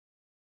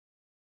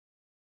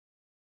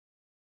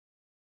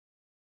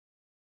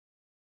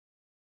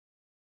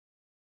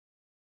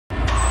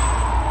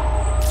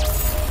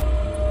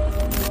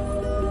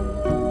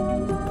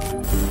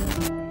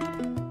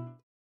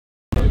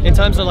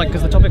terms of like,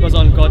 because the topic was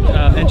on God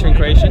entering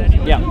creation.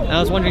 Yeah. And I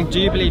was wondering, do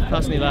you believe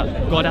personally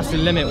that God has to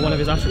limit one of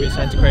his attributes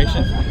to enter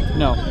creation?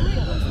 No.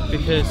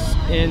 Because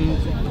in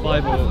the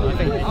Bible, I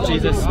think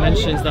Jesus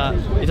mentions that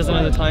he doesn't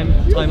know the time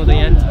of the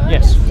end.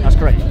 Yes, that's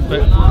correct.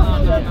 But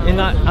in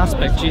that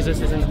aspect, Jesus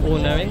isn't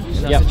all-knowing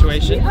in that Yep.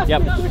 situation.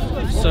 Yep.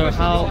 So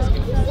how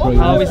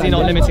is he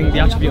not limiting the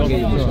attribute of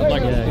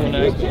like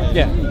all-knowing?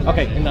 Yeah.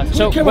 Okay. In that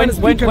So Come when on,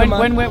 speak,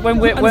 man.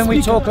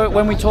 we talk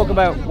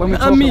about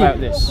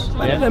this,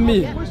 Let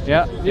me.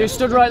 yeah, you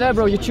stood right there,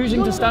 bro. You're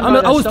choosing to stand. I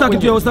right there. was Stop talking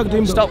to you. I was whinging. talking to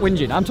him. Stop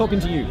whinging. I'm talking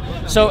to you.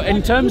 So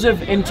in terms of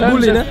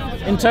Bullying, eh?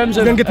 You're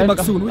gonna get him back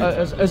soon, wait.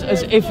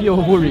 as if you're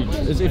worried,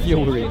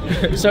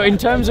 So in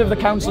terms of the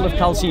Council of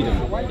Chalcedon,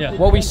 Yeah.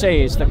 what we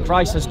say is that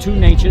Christ has two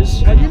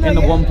natures in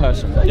the one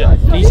person. Yeah.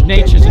 These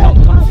natures are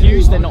not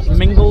confused, they're not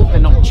mingled, they're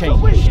not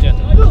changed. Yeah.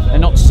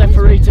 They're not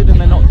separated and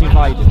they're not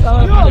divided.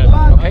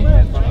 Okay?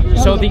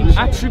 So the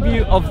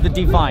attribute of the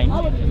divine,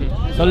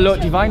 the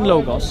divine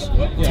Logos,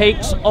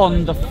 takes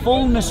on the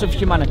fullness of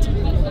humanity.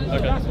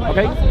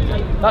 Okay?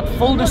 That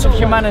fullness of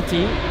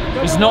humanity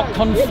is not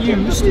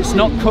confused, it's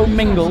not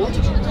commingled,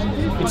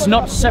 it's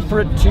not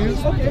separate to,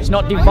 it's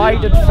not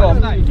divided from,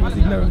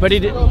 but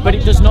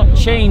it does not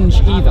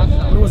change either.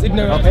 It was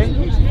ignorant. Okay?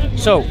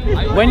 So,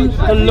 when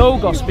the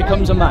Logos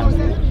becomes a man,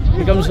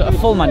 becomes a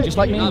full man, just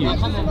like me and you,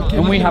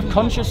 and we have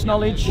conscious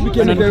knowledge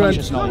and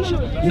unconscious knowledge.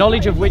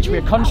 Knowledge of which we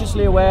are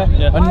consciously aware,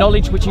 and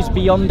knowledge which is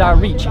beyond our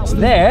reach. It's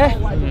there,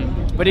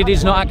 but it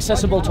is not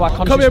accessible to our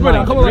conscious here, brother.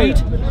 mind. Come on. Agreed?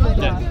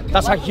 Yeah.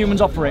 That's how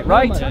humans operate,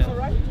 right?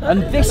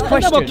 And this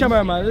question about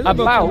camera, man. It's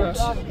about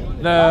about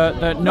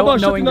the not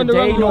knowing the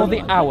day nor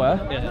the hour,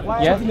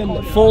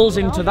 falls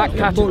into that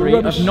category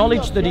of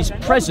knowledge that is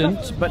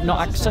present but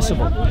not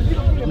accessible.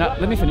 Now,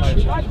 let me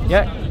finish.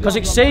 Yeah, because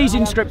it says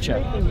in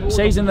Scripture, it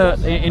says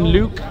in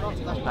Luke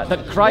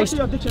that Christ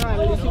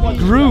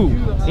grew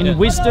in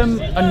wisdom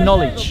and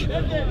knowledge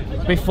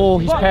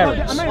before his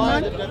parents.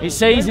 It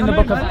says in the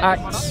book of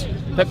Acts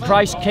that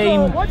Christ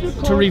came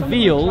to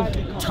reveal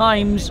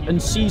times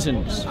and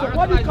seasons.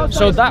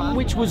 So that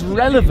which was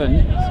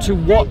relevant to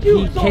what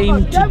he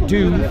came to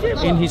do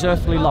in his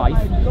earthly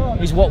life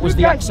is what was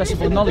the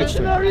accessible knowledge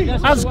to him.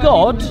 As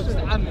God,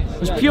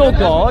 as pure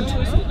God,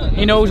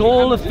 he knows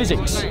all of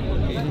physics.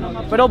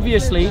 But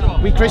obviously,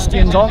 we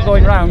Christians aren't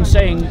going around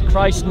saying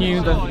Christ knew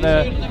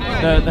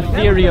the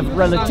theory of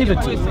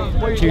relativity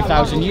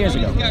 2,000 years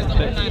ago.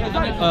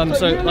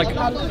 So like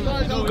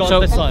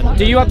God the Son.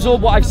 Do you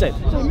absorb what I've said?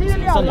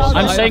 Somewhat.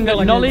 I'm saying that feel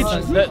like knowledge, it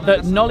makes sense.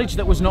 that knowledge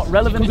that was not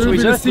relevant to his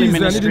reveal the earthly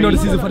season. I didn't ministry know the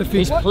season for the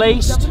fish. is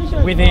placed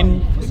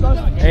within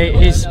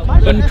his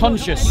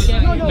unconscious.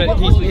 But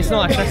it's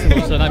not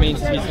accessible, so that means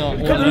he's not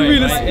all-knowing,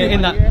 reveal right?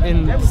 this?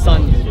 in the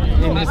Son,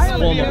 in his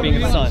form of being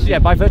the Son. Yeah,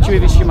 by virtue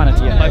of his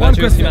humanity. Yeah. By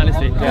virtue of question.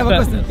 humanity. I have a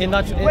But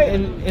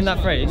question. in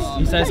that phrase,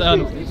 he says,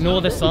 nor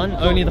the Son,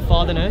 only the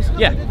Father knows.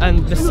 Yeah.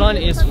 And the Son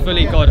is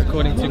fully God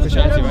according to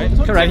Christianity, right?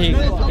 Correct.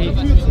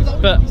 So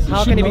but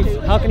how can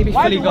he be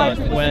fully God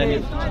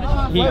when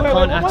he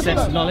can't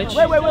access knowledge?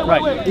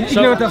 Right.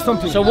 Ignorant of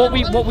something. So what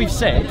we've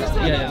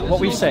said, what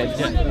we've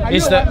said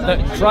is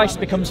that Christ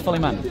becomes fully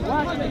man.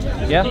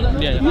 Yeah?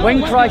 Yeah.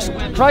 When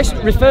Christ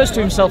refers to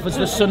himself as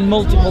the Son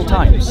multiple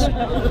times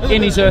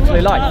in his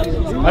earthly life,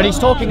 and he's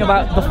talking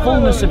about the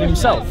fullness of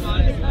himself.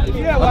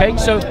 Okay,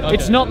 so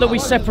it's not that we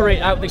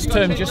separate out this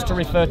term just to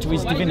refer to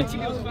his divinity.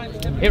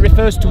 It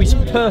refers to his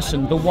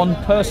person, the one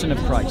person of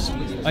Christ.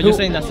 And you're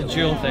saying that's a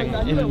dual thing.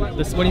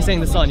 When you're saying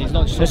the Son, he's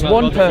not just There's talking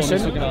about one God the Form, he's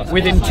person talking about-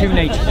 within two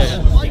natures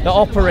that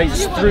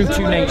operates through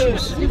two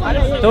natures.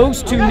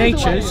 Those two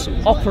natures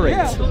operate.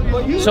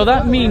 So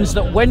that means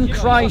that when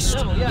Christ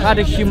had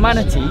a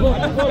humanity,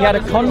 he had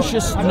a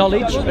conscious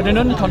knowledge and an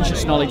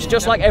unconscious knowledge,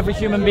 just like every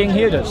human being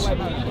here does.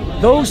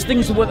 Those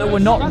things that were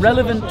not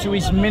relevant to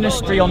his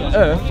ministry on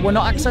earth were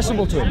not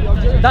accessible to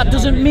him. That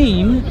doesn't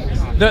mean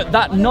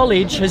that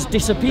knowledge has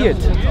disappeared.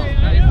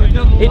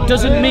 It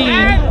doesn't mean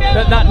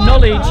that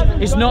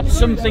knowledge is not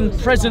something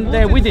present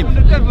there with him.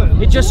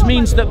 It just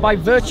means that by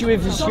virtue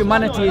of his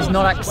humanity is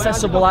not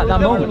accessible at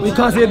that moment.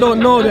 Because they don't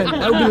know then.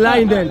 I would be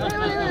lying then.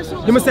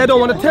 They must say I don't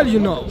want to tell you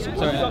no.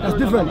 Sorry. That's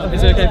different.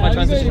 Is it okay if I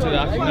transition to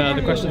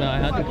the question that I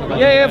had?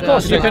 Yeah, of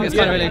course. It's You can. kind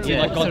of related to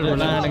like God the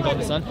Man and God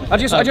the Son. I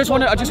just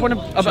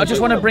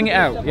want to bring it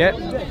out. Yeah.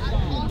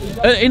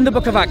 In the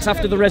book of Acts,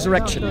 after the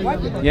resurrection,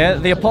 yeah,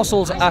 the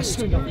apostles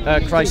asked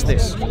Christ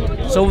this.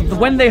 So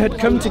when they had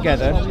come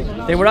together,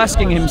 they were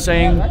asking him,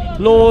 saying,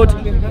 "Lord,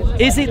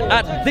 is it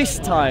at this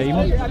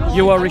time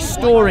you are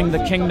restoring the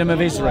kingdom of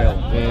Israel?"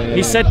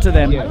 He said to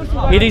them,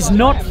 "It is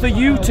not for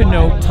you to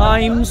know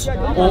times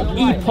or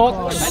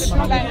epochs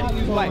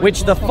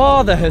which the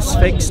Father has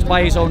fixed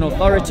by his own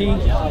authority,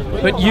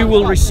 but you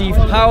will receive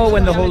power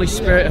when the Holy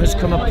Spirit has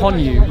come upon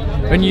you,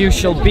 and you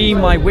shall be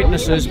my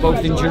witnesses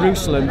both in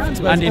Jerusalem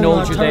and in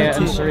all Judea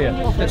and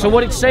Syria. So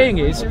what it's saying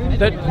is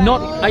that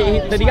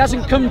that he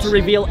hasn't come to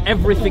reveal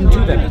everything to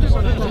them.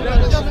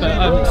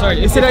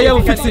 Sorry, if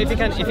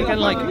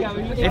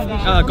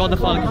God the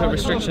Father can put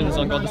restrictions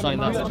on God the Son,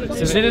 that's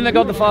it. So didn't the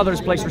God the Father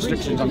has placed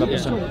restrictions on God the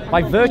Son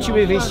by virtue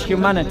of his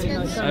humanity?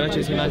 By virtue of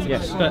his humanity,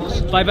 yes.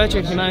 But by virtue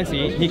of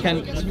humanity, he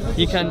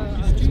can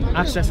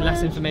access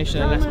less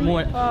information and less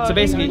more. So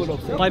basically,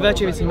 by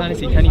virtue of his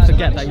humanity, can he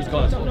forget that he's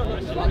God?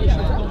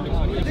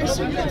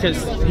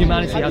 Because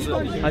humanity has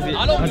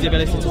the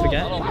ability to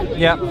forget.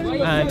 Yeah.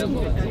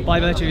 And by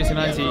virtue of his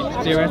humanity,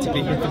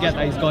 theoretically, he can forget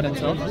that he's God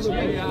himself.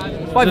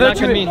 By so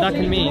virtue that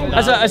can mean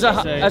that,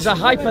 as a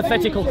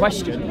hypothetical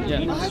question.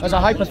 Yeah. As a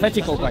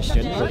hypothetical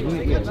question,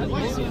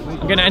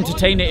 I'm going to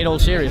entertain it in all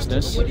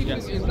seriousness. Yeah.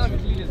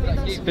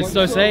 But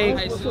so say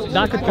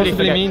that could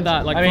possibly mean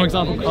that, like, for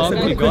example, Carl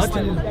can be God.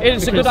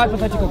 It's a good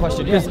hypothetical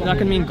question. Yeah. That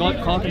can mean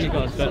Carl can be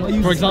God. But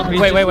for example,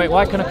 wait.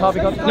 Why can a Carl be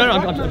God? No,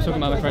 I'm talking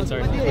about my friend.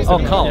 Sorry. Oh,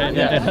 Carl.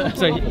 Yeah.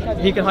 So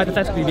he can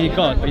hypothetically be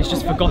God, but he's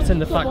just forgotten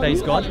the fact that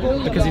he's God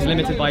because he's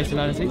limited by his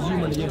humanity.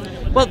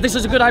 Well, this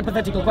is a good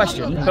hypothetical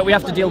question, but we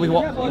have to deal with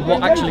what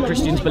actually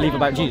Christians believe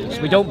about Jesus.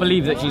 We don't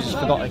believe that Jesus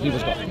forgot that he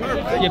was God.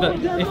 Yeah, but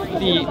if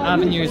the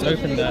avenue is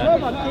open there,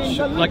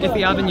 like if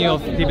the avenue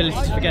of the ability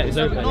to forget is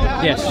open,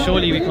 yes,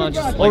 surely we can't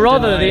just. Or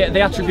rather,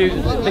 the attribute.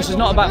 This is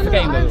not about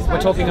forgetting, though.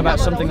 We're talking about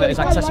something that is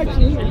accessible.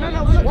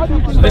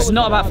 This is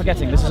not about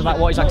forgetting. This is about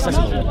what is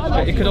accessible.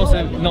 But it could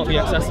also not be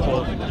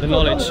accessible. The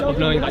knowledge of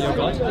knowing that you're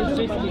God,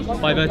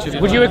 by virtue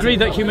of. Would you agree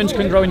that humans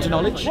can grow into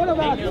knowledge?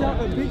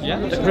 Yeah.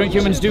 That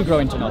humans do grow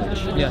into knowledge.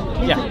 Yeah.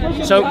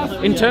 Yeah. So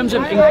in terms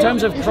of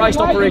Christ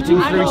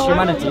operating through his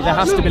humanity, there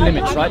has to be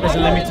limits, right? There's a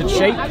limited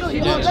shape.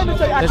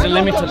 There's a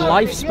limited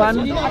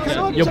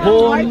lifespan. You're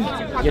born.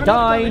 You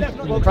die.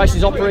 Christ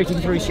is operating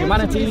through his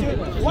humanity.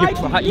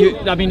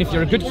 I mean, if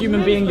you're a good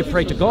human being, you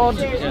pray to God.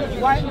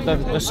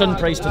 The Son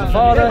prays to the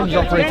Father. He's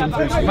operating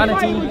through his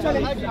humanity.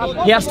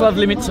 He has to have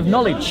limits of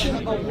knowledge.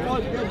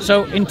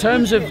 So in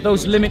terms of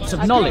those limits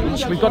of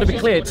knowledge, we've got to be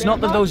clear. It's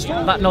not that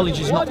that knowledge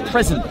is not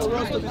present.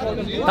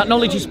 That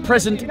knowledge is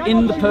present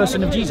in the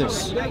person of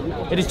Jesus.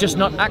 It is just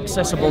not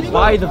accessible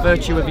by the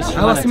virtue of his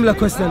humanity. I have a similar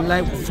question,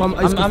 like from.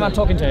 I'm not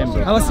talking to him,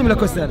 bro. I have a similar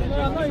question.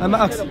 I'm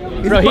asking.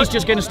 Bro, he's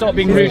just going to stop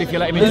being rude if you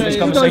let him into this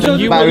conversation.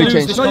 You will lose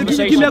this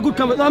conversation. Give me a good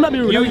conversation. No, I'm not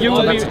being rude. You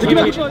will be. Give me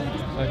a good.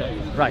 Okay.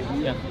 Right.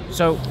 Yeah.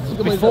 So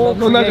before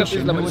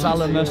creation, who was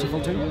Allah merciful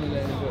to?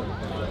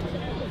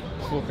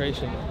 Before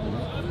creation.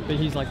 But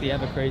he's like the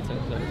ever creator.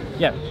 So.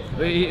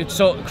 Yeah.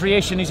 So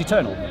creation is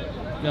eternal.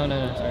 No.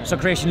 Sorry. So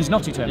creation is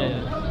not eternal.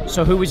 Yeah.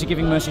 So who is he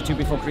giving mercy to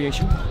before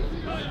creation?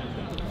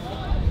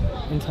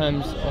 In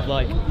terms of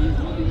like,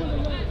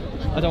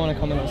 I don't want to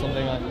comment on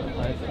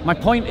something. My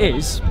point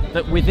is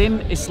that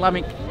within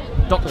Islamic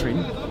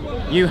doctrine,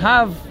 you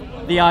have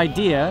the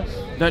idea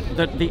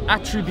that the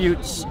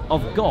attributes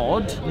of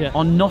God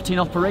are not in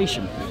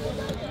operation.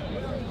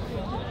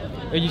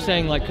 Are you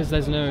saying like because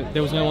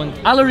there was no one?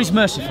 Allah is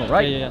merciful,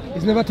 right? Yeah.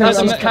 He's never That's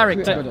his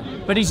character,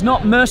 but he's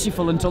not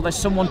merciful until there's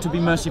someone to be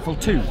merciful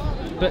to.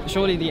 But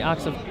surely the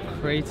act of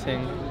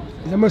creating,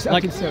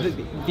 like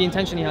the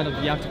intention he had of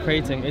the act of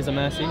creating is a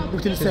mercy.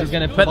 He's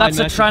going to. But that's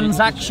a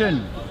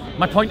transaction.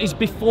 My point is,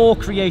 before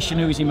creation,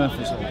 who is he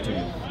merciful to?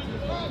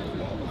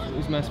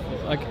 Who's merciful?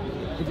 Like,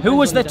 who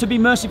was there to be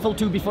merciful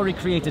to before he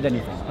created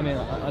anything? I mean,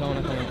 I don't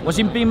want to comment. Was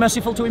he being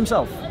merciful to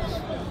himself?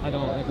 I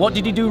don't want to. What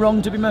did he do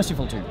wrong to be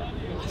merciful to?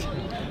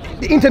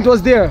 The intent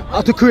was there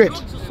to create.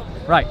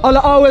 Right. Allah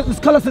always, the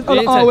scholar says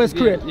Allah always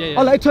create. Yeah.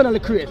 Allah eternally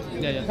create.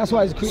 Yeah. That's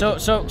why it's created.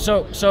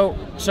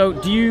 So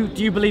do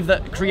you believe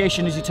that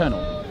creation is eternal?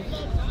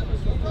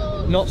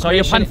 Not so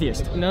you're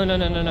pantheist? No.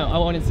 I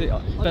wanted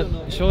to, but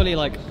surely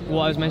like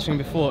what I was mentioning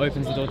before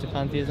opens the door to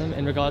pantheism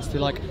in regards to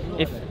like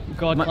if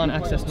God can't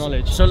access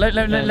knowledge. So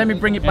let me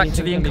bring it back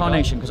to the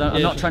incarnation because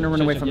I'm not trying to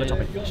run away from the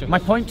topic. Sure. My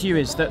point to you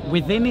is that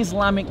within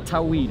Islamic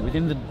Tawheed,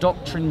 within the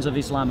doctrines of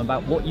Islam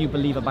about what you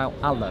believe about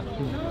Allah,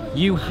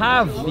 you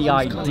have the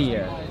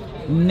idea,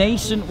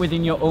 nascent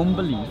within your own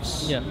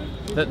beliefs,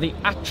 that the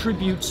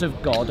attributes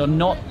of God are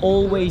not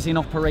always in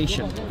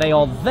operation. They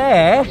are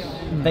there,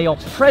 they are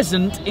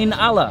present in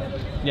Allah.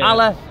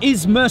 Allah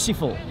is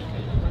merciful,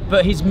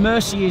 but his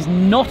mercy is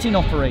not in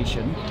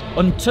operation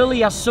until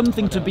he has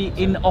something to be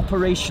in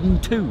operation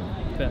too.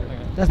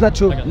 That's not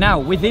true. Now,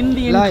 within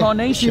the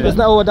incarnation,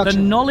 the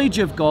knowledge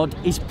of God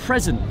is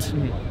present,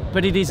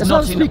 but it is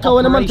not in operation.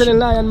 When I'm telling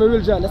lie and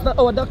religion, that's not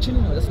our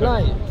doctrine, that's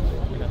lie.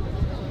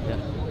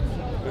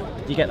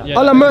 Do you get that?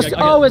 Allah mercy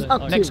always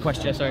active. Next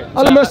question.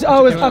 Allah mercy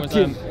always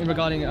active. In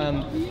regarding,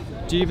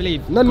 do you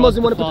believe God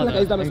the Father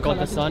and God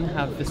the Son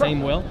have the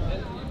same will?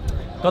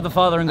 God the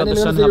Father and God the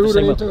Son have the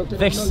same will.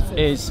 This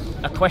is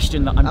a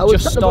question that I'm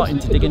just starting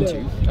to dig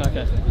into.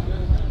 Okay.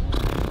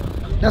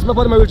 That's my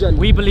part of my religion.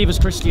 We believe as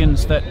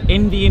Christians that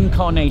in the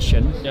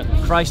incarnation,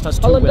 Christ has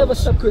two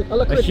wills.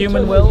 A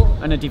human will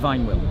and a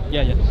divine will.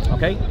 Yeah.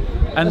 Okay?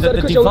 And that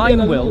the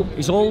divine will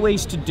is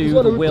always to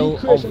do the will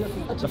of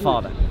the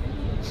Father.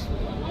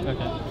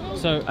 Okay.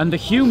 So, and the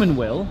human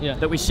will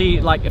that we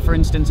see, like for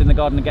instance in the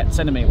Garden of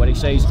Gethsemane, where he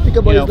says,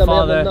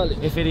 Father,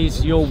 if it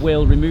is your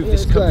will, remove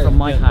this cup from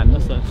my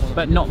hand,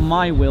 but not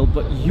my will,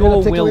 but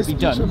your will be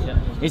done,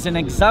 is an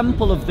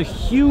example of the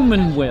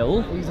human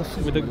will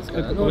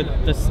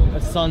with the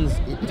Son's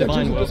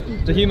divine will.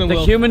 The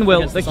human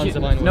will.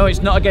 No,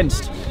 it's not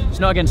against. It's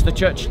not against. The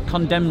Church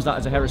condemns that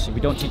as a heresy.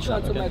 We don't teach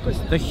that.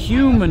 The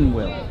human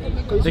will.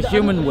 The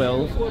human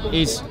will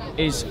is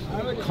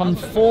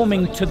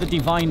conforming to the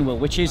divine will,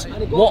 which is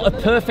what a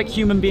perfect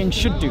human being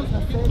should do.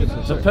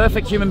 The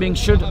perfect human being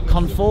should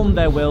conform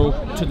their will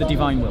to the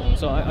divine will.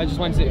 So I just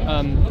wanted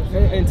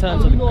to, in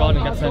terms of the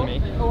Garden of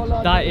Gethsemane,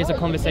 that is a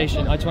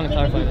conversation. I just want to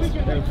clarify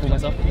this for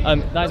myself.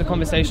 That is a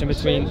conversation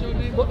between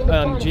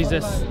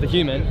Jesus, the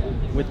human,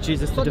 with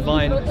Jesus, the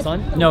divine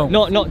Son. No,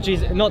 not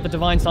Jesus, not the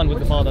divine Son with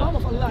the Father.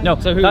 No,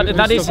 so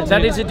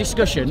that is a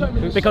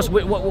discussion, because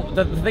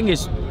the thing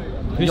is,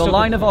 your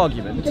line of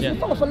argument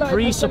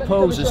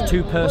presupposes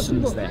two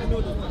persons there.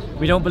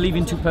 We don't believe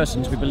in two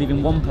persons, we believe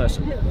in one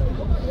person.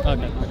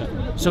 Okay.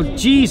 So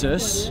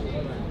Jesus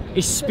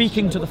is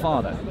speaking to the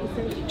Father.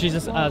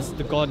 Jesus as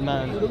the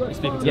God-man is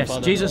speaking to the Father?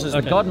 Yes, Jesus as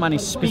the God-man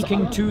is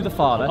speaking to the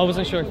Father. I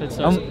wasn't sure if it's...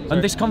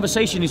 and this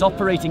conversation is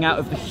operating out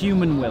of the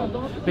human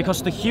will,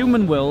 because the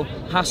human will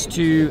has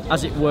to,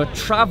 as it were,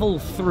 travel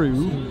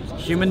through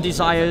human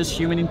desires,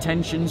 human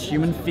intentions,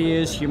 human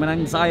fears, human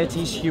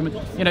anxieties,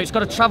 it's got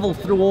to travel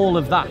through all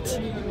of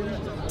that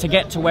to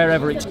get to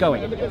wherever it's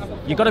going.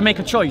 You've got to make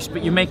a choice,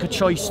 but you make a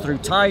choice through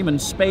time and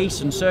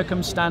space and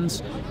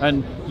circumstance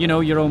and,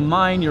 your own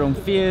mind, your own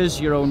fears,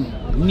 your own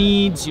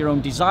needs, your own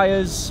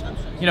desires.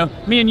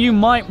 Me and you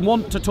might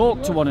want to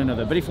talk to one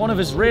another, but if one of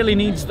us really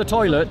needs the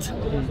toilet,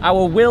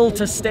 our will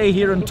to stay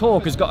here and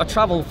talk has got to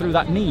travel through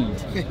that need.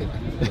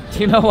 Do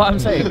you know what I'm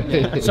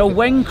saying? So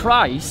when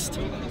Christ,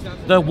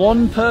 the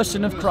one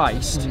person of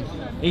Christ,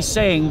 is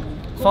saying,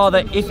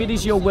 Father, if it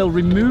is your will,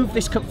 remove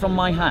this cup from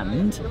my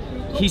hand,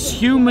 his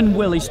human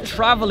will is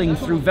travelling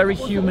through very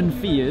human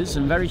fears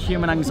and very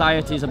human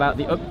anxieties about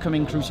the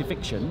upcoming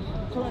crucifixion,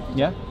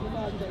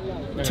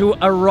 to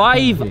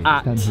arrive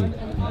at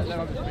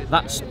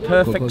that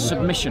perfect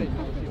submission.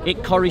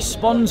 It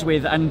corresponds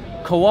with and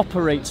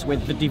cooperates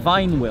with the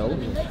divine will,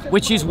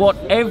 which is what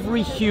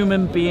every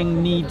human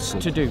being needs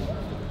to do.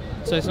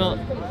 So it's not...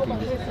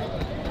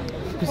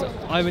 Because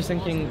I was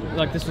thinking,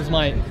 like, this was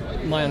my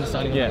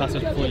understanding of the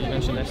passage before you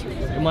mentioned this.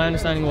 My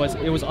understanding was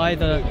it was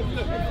either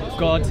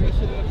God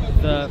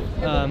the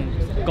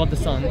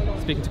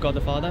Son speaking to God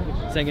the Father,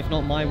 saying, if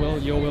not my will,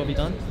 your will be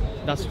done.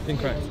 That's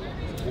incorrect.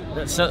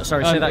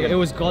 Sorry, say that again. It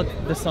was God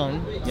the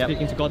Son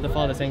speaking to God the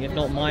Father, saying, if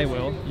not my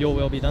will, your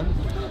will be done.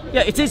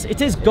 Yeah, it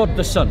is God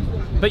the Son.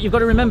 But you've got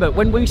to remember,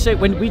 when we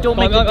don't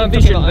make the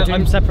division...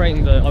 I'm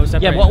separating the...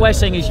 what we're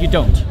saying is you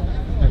don't.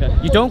 Okay.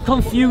 You don't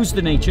confuse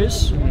the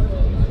natures.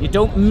 You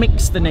don't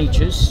mix the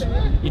natures,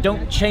 you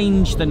don't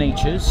change the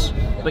natures,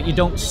 but you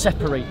don't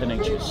separate the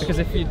natures. Because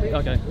if you...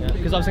 Okay, yeah.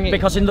 Because I was thinking...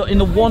 Because in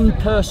the one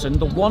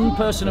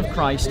person of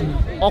Christ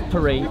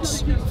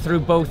operates through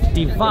both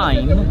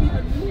divine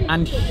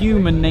and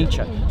human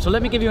nature. So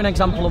let me give you an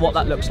example of what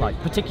that looks like,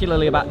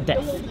 particularly about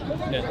death.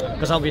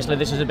 Because obviously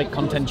this is a big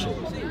contention.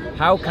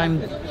 How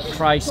can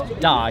Christ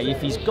die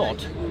if he's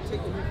God?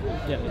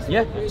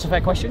 Yeah, it's a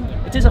fair question.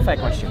 It is a fair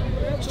question.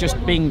 It's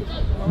just being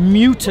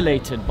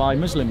mutilated by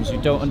Muslims who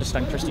don't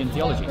understand Christian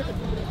theology.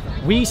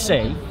 We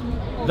say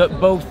that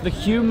both the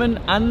human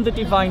and the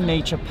divine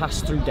nature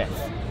pass through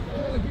death.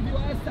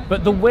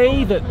 But the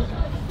way that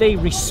they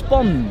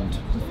respond,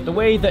 the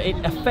way that it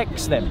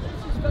affects them,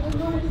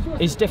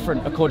 is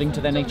different according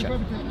to their nature.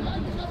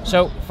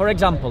 So, for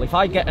example, if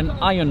I get an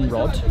iron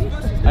rod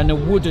and a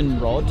wooden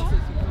rod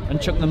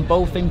and chuck them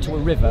both into a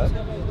river,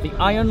 the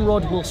iron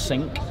rod will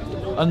sink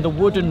and the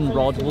wooden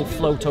rod will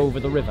float over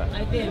the river.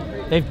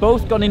 They've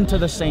both gone into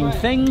the same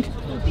thing,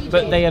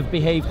 but they have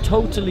behaved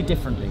totally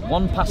differently.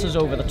 One passes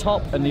over the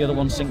top and the other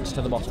one sinks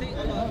to the bottom.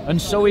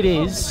 And so it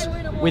is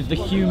with the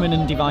human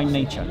and divine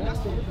nature.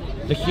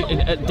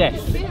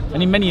 Death,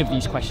 and in many of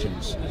these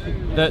questions,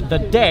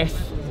 the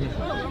death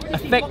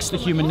affects the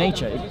human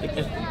nature,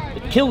 it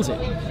kills it.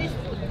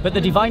 But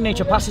the divine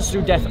nature passes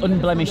through death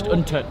unblemished,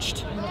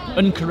 untouched,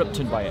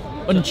 uncorrupted by it,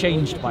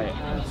 unchanged by it.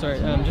 Sorry,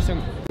 just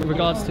in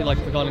regards to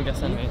like the Garden of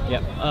Gethsemane.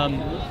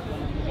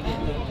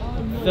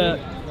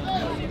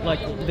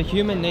 The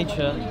human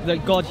nature, the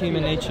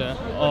God-human nature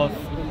of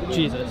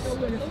Jesus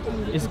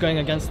is going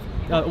against.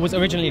 Was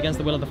originally against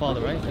the will of the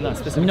Father, right? In that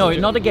specific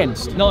situation. Not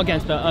against. Not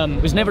against, but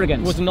it was never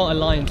against. Was not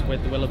aligned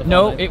with the will of the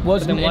Father. No, it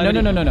was. No.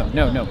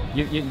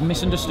 You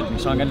misunderstood me,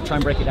 so I'm going to try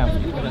and break it down for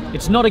you. Okay.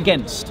 It's not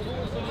against.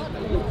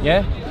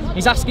 Yeah?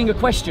 He's asking a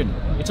question.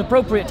 It's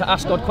appropriate to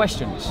ask God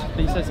questions.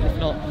 But he says, if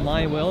not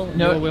my will,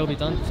 your will be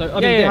done. So,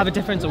 they have a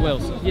difference of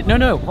wills.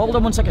 No, hold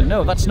on one second.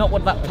 No, that's not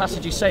what that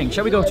passage is saying.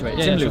 Shall we go to it?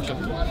 It's in Luke. Sure.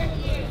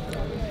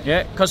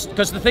 Yeah, because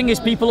the thing is,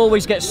 people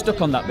always get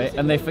stuck on that bit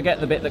and they forget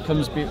the bit that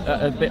comes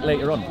a bit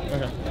later on.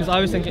 Okay. Because I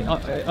was thinking,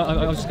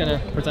 I was just going to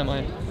present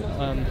my,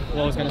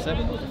 what I was going to say.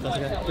 If that's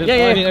okay.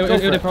 Yeah. I mean,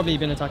 it would have probably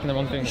been attacking the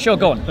wrong thing. Sure,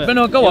 go on. But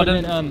no, go on.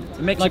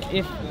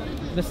 If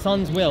the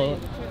Son's will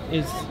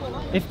is,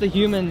 if the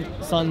human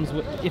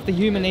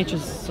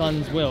nature's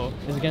Son's will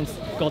is against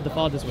God the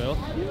Father's will,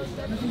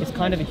 it's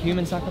kind of a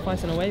human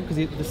sacrifice in a way,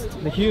 because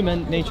the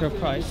human nature of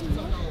Christ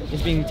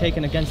is being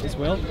taken against His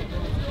will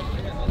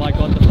by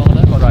God the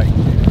Father. Right.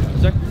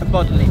 Sorry? A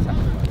bodily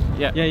sacrifice.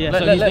 Yeah. Yeah.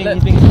 So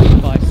he's being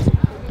sacrificed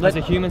as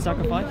a human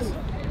sacrifice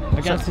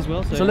against His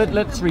will. So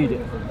let's read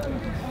it.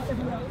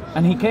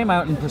 And He came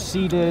out and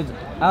proceeded,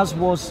 as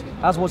was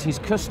His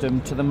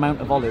custom, to the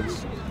Mount of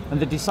Olives, and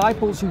the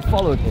disciples who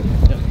followed Him.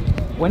 Yeah.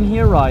 When He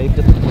arrived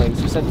at the place,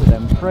 He said to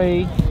them,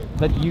 "Pray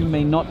that you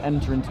may not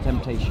enter into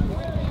temptation."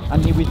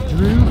 And He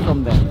withdrew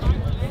from them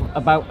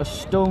about a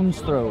stone's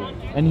throw,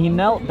 and He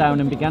knelt down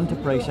and began to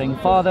pray, saying,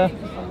 "Father,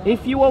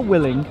 if you are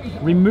willing,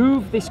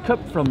 remove this cup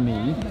from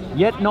me,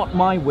 yet not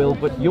my will,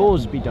 but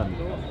yours be done."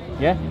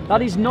 Yeah?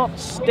 That is not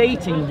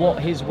stating what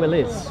His will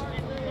is.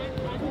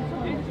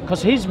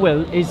 Because His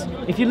will is,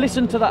 if you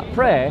listen to that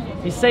prayer,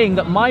 He's saying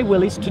that my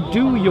will is to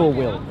do your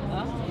will.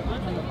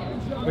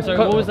 Sorry,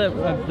 what was the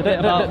bit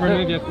about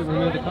remove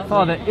the cup?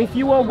 Father, if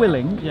you are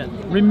willing,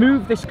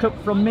 remove this cup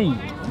from me,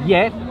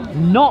 yet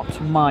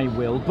not my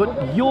will,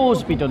 but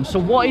yours be done. So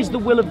what is the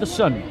will of the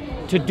Son?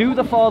 To do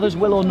the Father's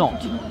will or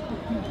not?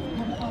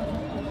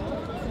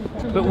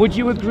 But would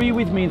you agree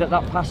with me that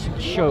that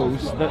passage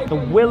shows that the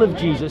will of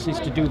Jesus is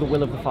to do the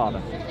will of the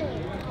Father?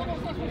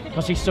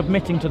 Because He's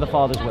submitting to the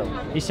Father's will.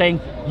 He's saying,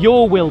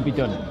 your will be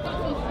done.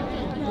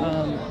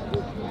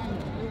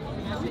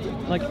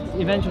 Like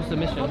eventual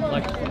submission,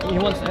 like He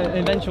wants an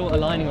eventual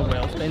aligning of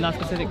wills, but in that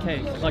specific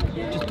case, like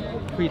just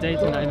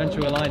predating that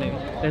eventual aligning,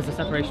 there's a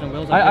separation of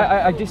wills.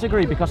 I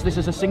disagree, because this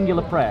is a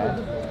singular prayer,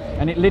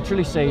 and it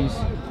literally says,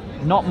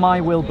 "Not my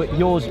will, but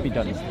yours be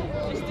done."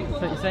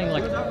 So you're saying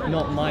like,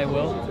 not my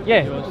will?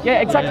 Yeah, yours. yeah,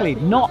 exactly.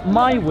 Not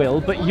my will,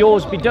 but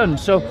yours be done.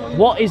 So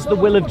what is the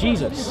will of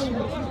Jesus?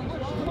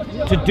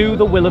 To do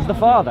the will of the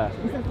Father.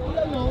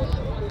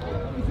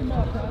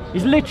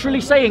 He's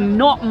literally saying,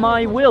 not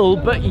my will,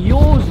 but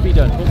yours be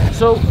done.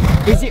 So,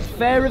 is it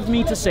fair of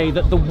me to say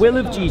that the will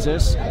of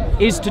Jesus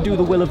is to do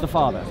the will of the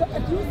Father?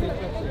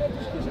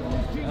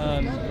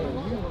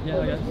 Yeah,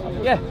 I guess.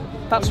 Yeah,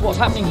 that's what's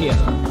happening here.